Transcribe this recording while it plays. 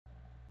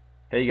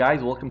Hey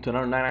guys, welcome to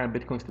another 99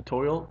 Bitcoins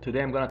tutorial.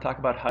 Today I'm going to talk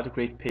about how to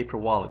create paper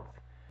wallets.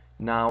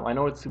 Now, I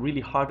know it's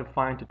really hard to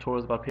find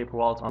tutorials about paper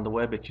wallets on the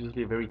web. It's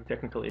usually a very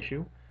technical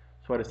issue.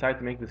 So I decided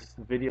to make this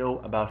video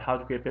about how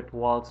to create paper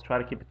wallets, try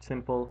to keep it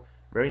simple,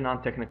 very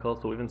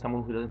non-technical, so even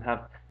someone who doesn't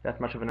have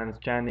that much of an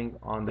understanding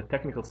on the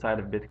technical side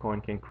of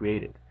Bitcoin can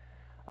create it.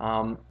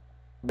 Um,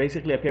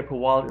 Basically, a paper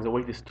wallet is a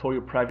way to store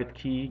your private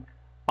key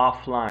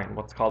offline,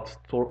 what's called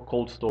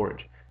cold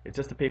storage. It's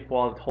just a paper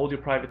wallet that holds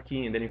your private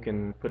key, and then you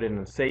can put it in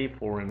a safe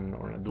or in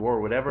a drawer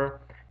or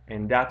whatever,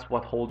 and that's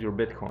what holds your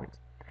Bitcoins.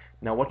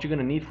 Now, what you're going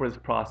to need for this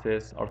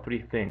process are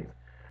three things.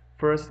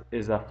 First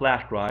is a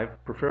flash drive,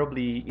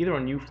 preferably either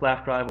a new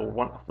flash drive or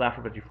a flash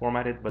drive that you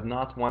formatted, but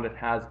not one that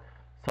has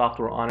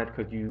software on it,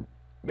 because you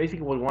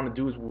basically what we want to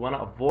do is we want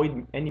to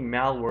avoid any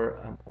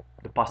malware,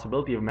 the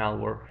possibility of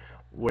malware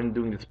when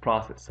doing this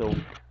process. So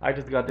I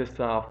just got this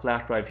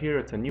flash drive here.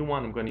 It's a new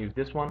one. I'm going to use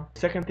this one.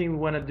 Second thing we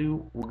want to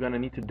do, we're going to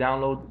need to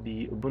download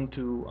the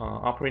Ubuntu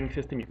operating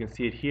system. You can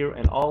see it here,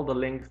 and all the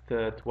links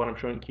to what I'm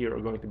showing here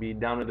are going to be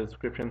down in the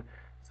description,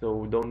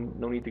 so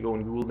no need to go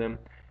and Google them.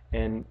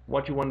 And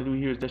what you want to do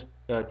here is just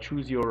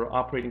choose your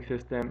operating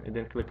system and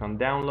then click on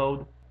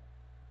download.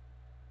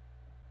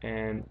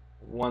 And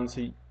once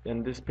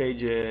in this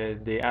page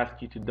they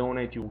ask you to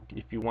donate.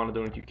 If you want to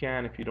donate, you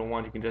can. If you don't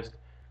want, you can just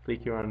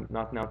click here on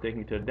not now, take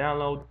me to the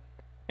download,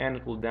 and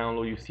it will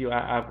download. You see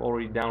I've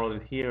already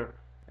downloaded here,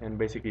 and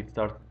basically it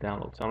starts to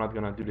download. So I'm not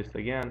gonna do this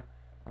again.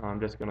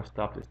 I'm just gonna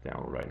stop this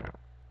download right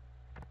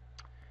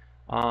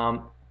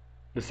now.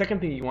 The second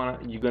thing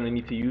you're gonna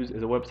need to use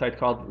is a website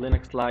called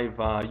Linux Live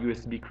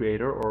USB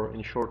Creator, or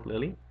in short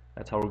Lily.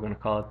 That's how we're gonna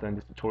call it in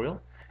this tutorial.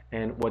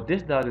 And what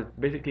this does is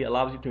basically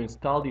allows you to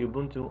install the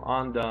Ubuntu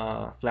on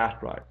the flash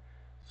drive.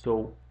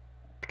 So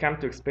kind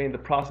of to explain the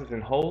process in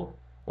whole,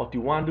 what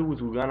you want to do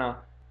is we're gonna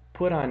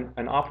put on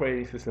an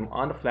operating system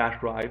on the flash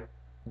drive,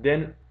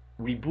 then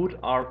reboot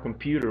our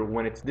computer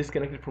when it's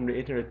disconnected from the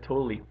internet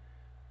totally,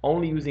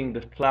 only using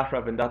the flash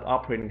drive and that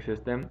operating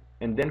system,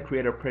 and then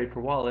create a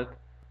paper wallet,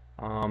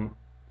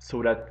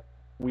 so that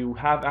we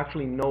have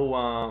actually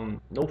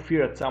no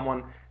fear that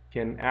someone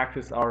can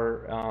access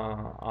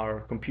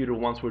our computer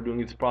once we're doing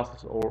this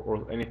process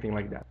or anything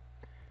like that.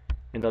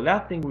 And the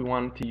last thing we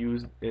want to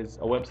use is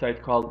a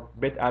website called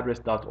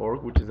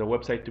bitaddress.org, which is a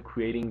website to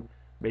creating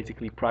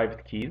basically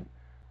private keys.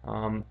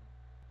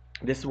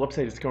 This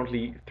website is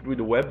currently through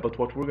the web, but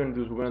what we're going to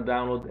do is we're going to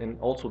download, and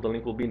also the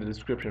link will be in the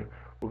description.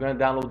 We're going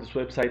to download this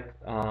website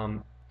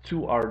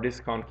to our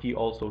disk on key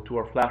also, to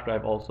our flash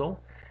drive also,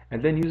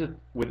 and then use it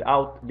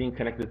without being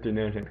connected to the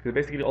internet. Because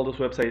basically all this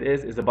website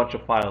is a bunch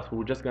of files. So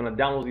we're just going to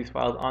download these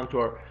files onto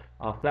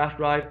our flash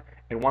drive,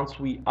 and once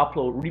we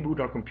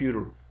reboot our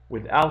computer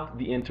without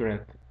the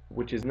internet,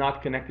 which is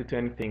not connected to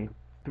anything,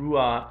 through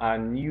a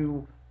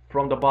new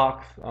from the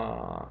box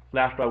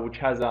flash drive, which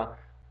has a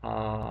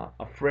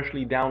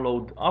freshly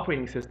downloaded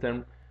operating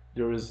system,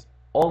 there is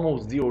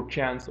almost zero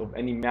chance of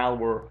any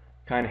malware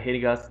kind of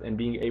hitting us and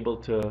being able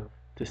to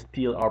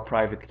steal our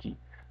private key.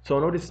 So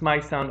I know this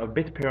might sound a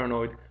bit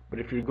paranoid, but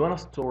if you're gonna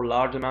store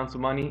large amounts of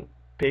money,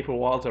 paper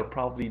wallets are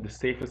probably the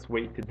safest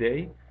way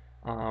today.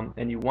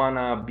 And you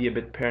wanna be a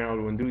bit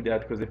paranoid when do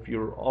that, because if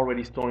you're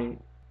already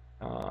storing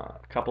a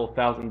couple of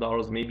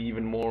 $1,000s, maybe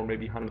even more,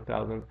 maybe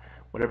 100,000,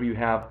 whatever you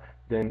have,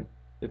 then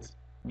it's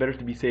better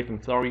to be safe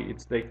than sorry.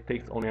 It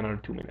takes only another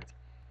 2 minutes.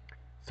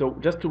 So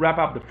just to wrap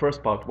up the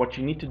first part, what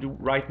you need to do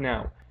right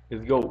now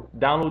is go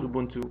download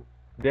Ubuntu,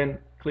 then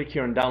click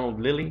here and download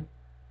Lily,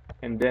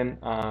 and then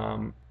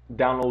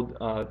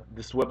download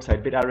this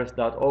website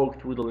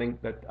bitaddress.org through the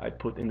link that I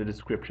put in the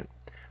description.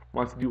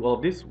 Once you do all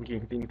of this, we can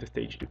continue to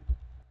stage 2.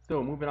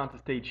 So moving on to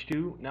stage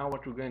 2, now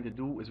what we're going to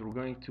do is we're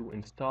going to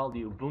install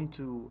the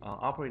Ubuntu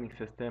operating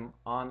system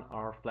on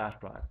our flash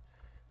drive.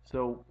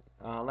 So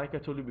like I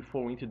told you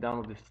before, we need to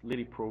download this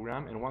Lily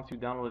program, and once you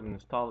download it and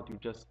install it, you're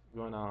just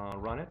going to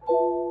run it.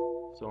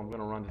 So I'm going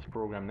to run this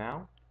program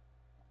now,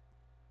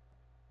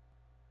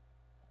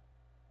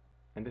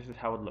 and this is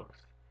how it looks.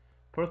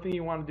 First thing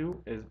you want to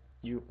do is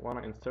you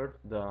want to insert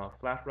the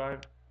flash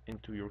drive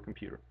into your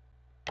computer.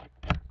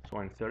 So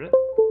I insert it,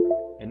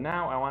 and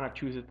now I want to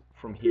choose it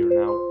from here.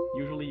 Now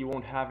usually you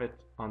won't have it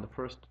on the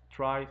first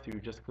try, so you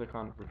just click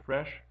on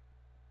refresh,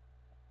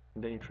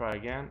 and then you try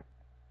again,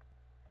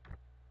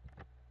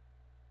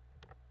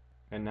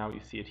 and now you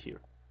see it here.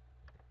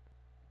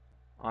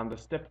 On the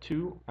step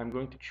 2, I'm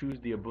going to choose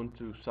the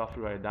Ubuntu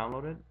software I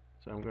downloaded.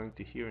 So I'm going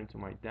to here into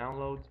my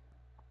downloads.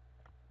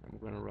 I'm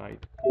going to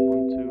write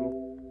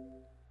Ubuntu.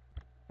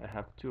 I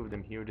have 2 of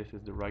them here. This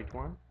is the right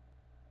one.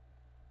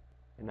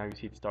 And now you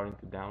see it starting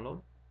to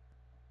download.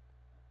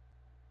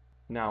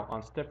 Now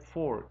on step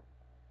 4,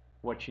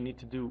 what you need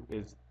to do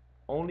is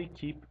only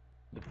keep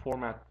the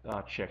format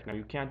checked. Now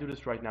you can't do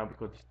this right now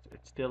because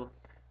it's still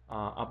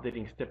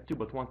updating step 2,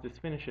 but once this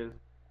finishes,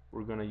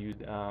 we're going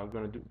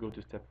to go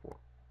to step 4.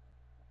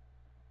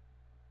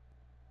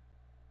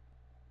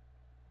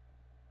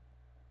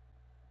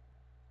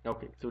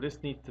 Okay, so this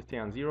needs to stay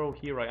on 0.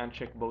 Here I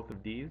uncheck both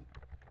of these.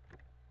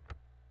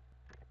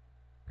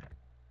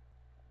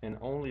 and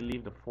only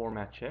leave the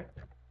format checked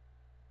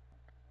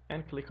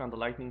and click on the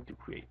lightning to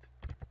create.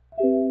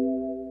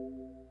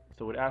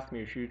 So it asks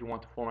me if you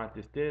want to format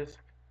this disk,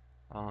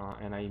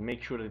 and I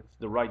make sure that it's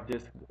the right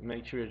disk,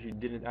 make sure that you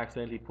didn't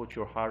accidentally put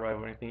your hard drive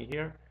or anything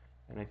here,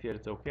 and I see that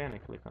it's okay, and I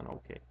click on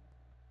OK.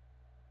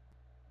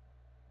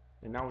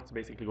 And now it's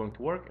basically going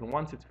to work, and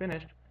once it's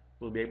finished,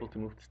 we'll be able to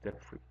move to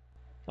step 3.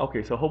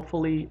 Okay, so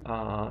hopefully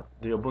the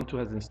Ubuntu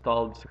has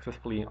installed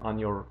successfully on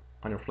your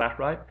flash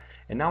drive,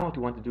 and now what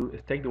we want to do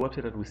is take the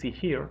website that we see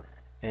here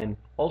and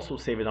also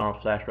save it on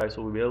our flash drive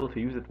so we'll be able to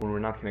use it when we're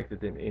not connected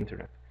to the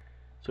internet.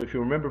 So if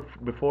you remember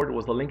before, there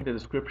was a link in the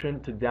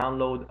description to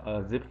download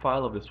a zip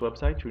file of this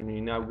website. You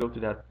now go to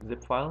that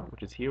zip file,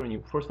 which is here, and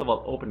you first of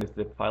all open this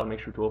zip file.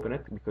 Make sure to open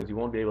it because you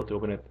won't be able to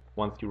open it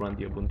once you run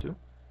the Ubuntu.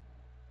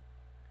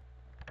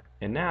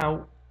 And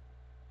now,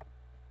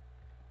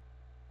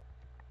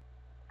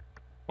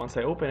 once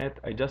I open it,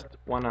 I just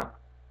want to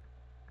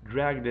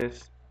drag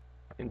this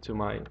into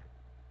my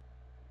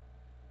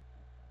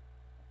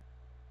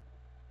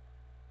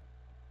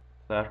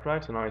flash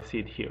drive. So now I see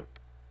it here.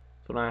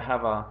 So now I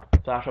have a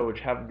flash drive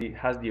which has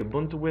the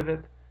Ubuntu with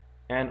it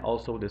and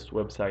also this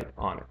website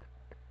on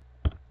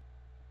it.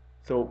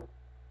 So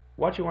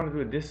what you want to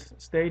do at this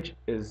stage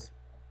is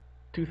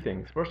two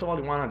things. First of all,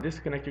 you want to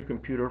disconnect your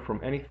computer from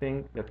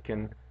anything that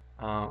can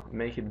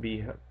make it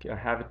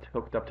have it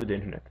hooked up to the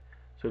internet.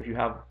 So if you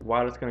have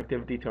wireless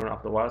connectivity, turn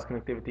off the wireless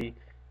connectivity.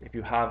 If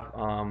you have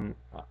an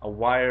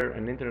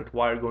internet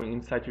wire going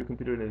inside your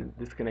computer, then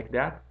disconnect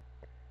that.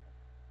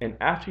 And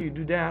after you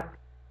do that,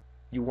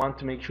 you want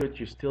to make sure that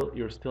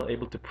you're still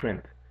able to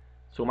print.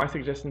 So my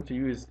suggestion to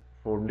you is,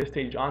 from this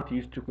stage on, to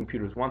use two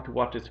computers, one to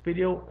watch this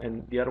video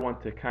and the other one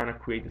to kind of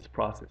create this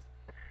process.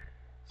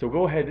 So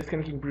go ahead,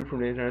 disconnect your computer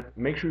from the internet.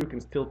 Make sure you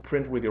can still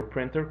print with your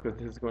printer, because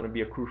this is going to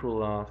be a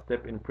crucial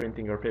step in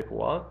printing your paper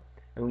wallet.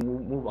 And we'll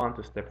move on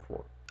to step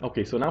 4.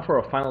 Okay, so now for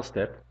our final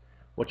step,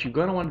 what you're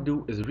going to want to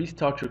do is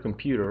restart your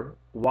computer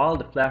while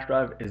the flash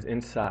drive is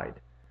inside.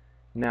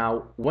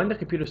 Now, when the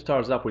computer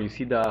starts up, when you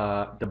see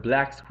the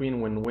black screen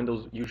when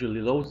Windows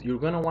usually loads, you're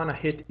going to want to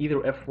hit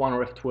either F1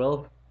 or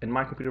F12. In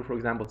my computer, for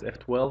example, it's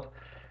F12.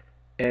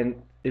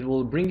 And it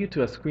will bring you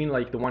to a screen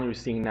like the one you're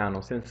seeing now.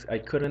 Now, since I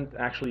couldn't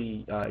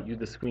actually use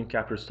the screen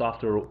capture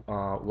software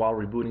while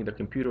rebooting the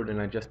computer, then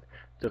I just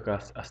took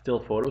a still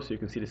photo, so you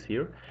can see this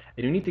here.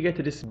 And you need to get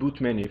to this boot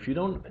menu. If you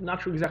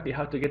not sure exactly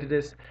how to get to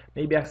this,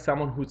 maybe ask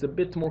someone who's a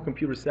bit more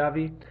computer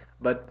savvy.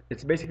 But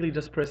it's basically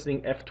just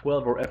pressing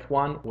F12 or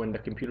F1 when the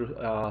computer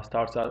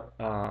starts out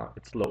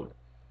its load.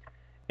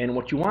 And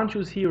what you want to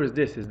choose here is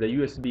this: is the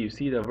USB. You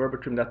see the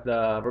verbatim, that's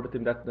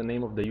the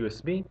name of the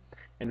USB.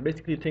 And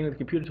basically taking the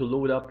computer to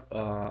load up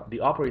the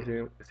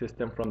operating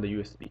system from the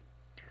USB.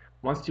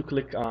 Once you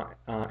click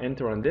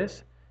enter on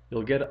this,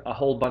 you'll get a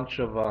whole bunch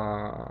of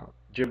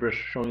gibberish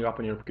showing up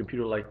on your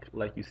computer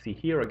like you see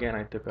here. Again,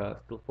 I took a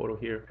still photo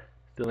here,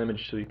 still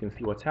image, so you can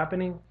see what's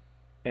happening.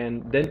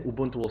 And then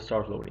Ubuntu will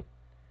start loading.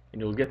 And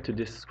you'll get to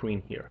this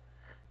screen here.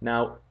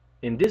 Now,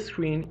 in this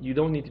screen, you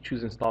don't need to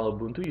choose install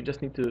Ubuntu. You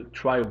just need to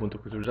try Ubuntu,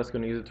 because we're just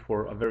going to use it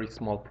for a very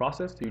small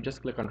process. So you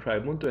just click on try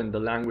Ubuntu and the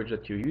language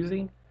that you're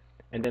using,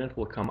 and then it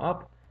will come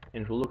up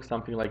and it will look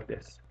something like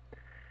this.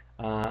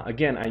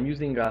 Again, I'm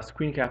using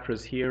screen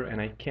captures here,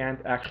 and I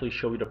can't actually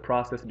show you the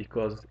process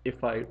because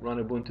if I run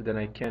Ubuntu, then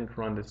I can't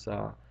run this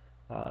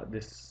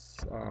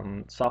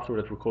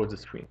software that records the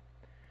screen.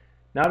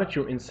 Now that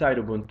you're inside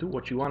Ubuntu,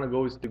 what you want to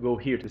go is to go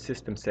here to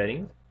System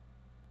Settings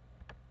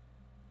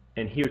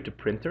and here to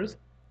Printers.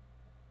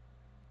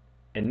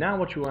 And now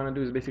what you want to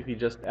do is basically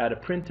just add a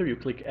printer. You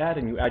click Add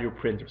and you add your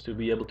printer, so you'll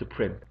be able to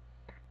print.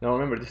 Now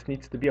remember, this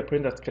needs to be a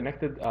printer that's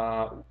connected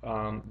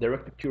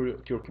directly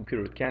to your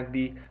computer. It can't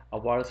be a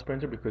wireless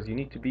printer because you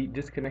need to be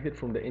disconnected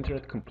from the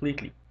internet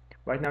completely.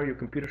 Right now your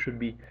computer should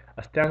be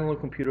a standalone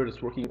computer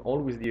that's working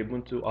always the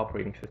Ubuntu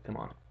operating system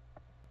on it.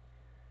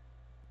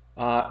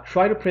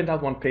 Try to print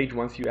out one page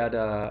once you add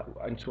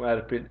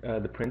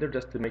the printer,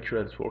 just to make sure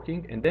that it's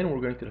working, and then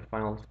we're going to the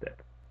final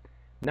step.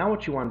 Now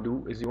what you want to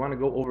do is you want to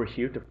go over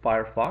here to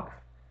Firefox,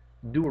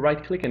 do a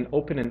right click and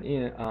open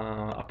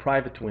a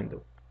private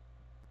window.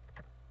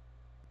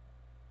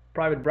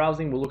 Private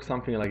browsing will look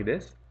something like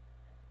this,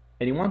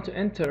 and you want to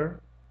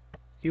enter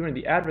here in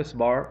the address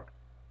bar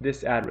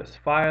this address,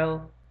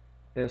 file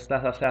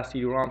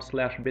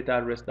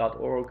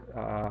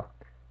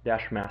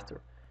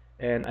 //cd-rom/bitaddress.org-master.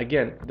 And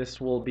again,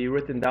 this will be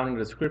written down in the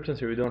description,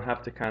 so you don't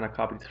have to kind of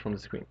copy this from the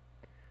screen.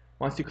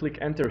 Once you click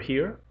enter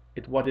here,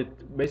 what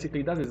it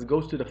basically does is it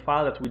goes to the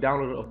file that we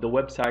downloaded of the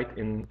website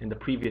in the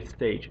previous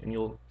stage, and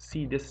you'll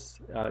see this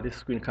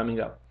screen coming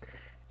up.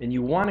 And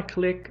you want to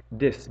click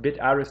this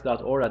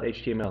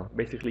bitaddress.org.html,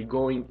 basically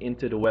going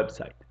into the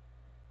website.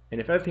 And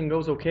if everything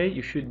goes okay,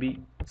 you should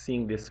be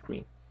seeing this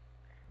screen.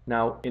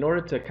 Now, in order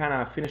to kind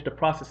of finish the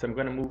process, I'm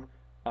going to move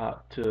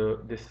to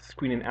this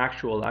screen in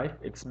actual life.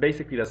 It's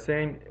basically the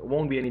same. It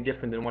won't be any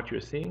different than what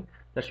you're seeing.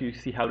 That's you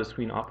see how the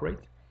screen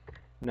operates.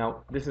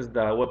 Now, this is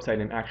the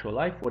website in actual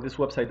life. What this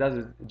website does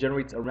is it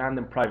generates a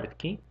random private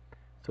key,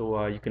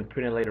 so you can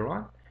print it later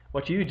on.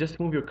 What you do, just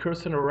move your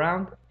cursor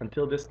around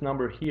until this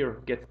number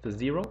here gets to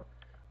 0.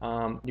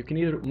 You can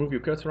either move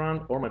your cursor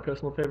around, or my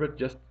personal favorite,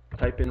 just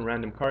type in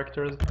random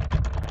characters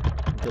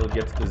until it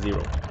gets to 0.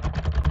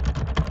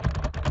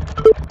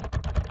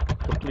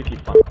 Completely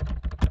fine.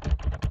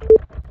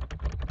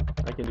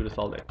 I can do this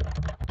all day.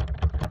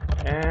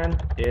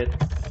 And it's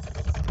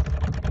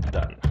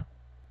done.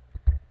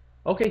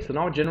 Okay, so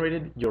now I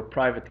generated your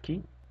private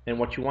key, and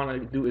what you want to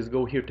do is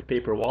go here to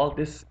paper wallet.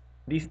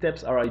 These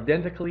steps are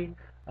identically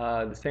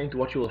the same to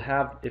what you will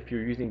have if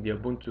you're using the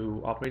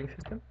Ubuntu operating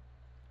system.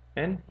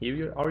 And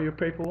here are your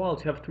paper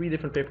wallets. You have 3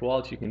 different paper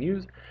wallets you can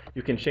use.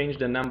 You can change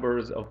the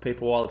numbers of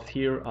paper wallets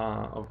here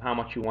of how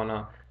much you want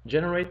to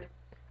generate.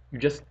 You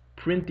just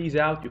print these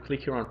out. You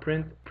click here on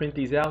print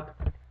these out,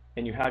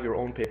 and you have your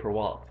own paper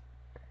wallet.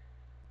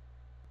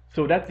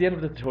 So that's the end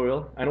of the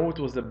tutorial. I know it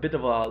was a bit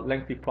of a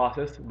lengthy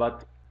process,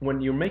 but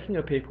when you're making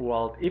a paper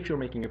wallet, if you're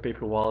making a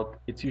paper wallet,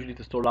 it's usually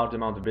to store large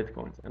amounts of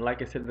bitcoins. And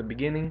like I said at the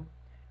beginning,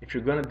 if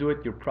you're going to do it,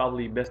 you're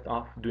probably best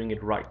off doing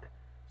it right.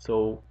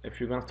 So if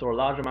you're going to store a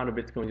large amount of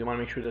bitcoins, you want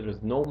to make sure that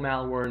there's no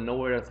malware,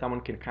 nowhere that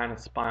someone can kind of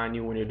spy on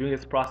you. When you're doing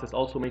this process,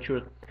 also make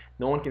sure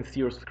no one can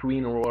see your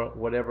screen or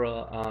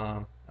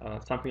whatever,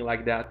 something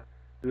like that.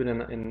 Do it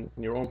in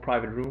your own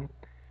private room.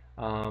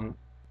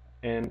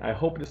 And I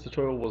hope this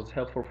tutorial was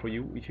helpful for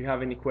you. If you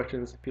have any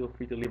questions, feel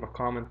free to leave a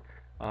comment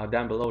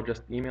down below.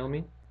 Just email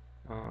me.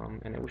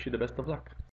 And I wish you the best of luck.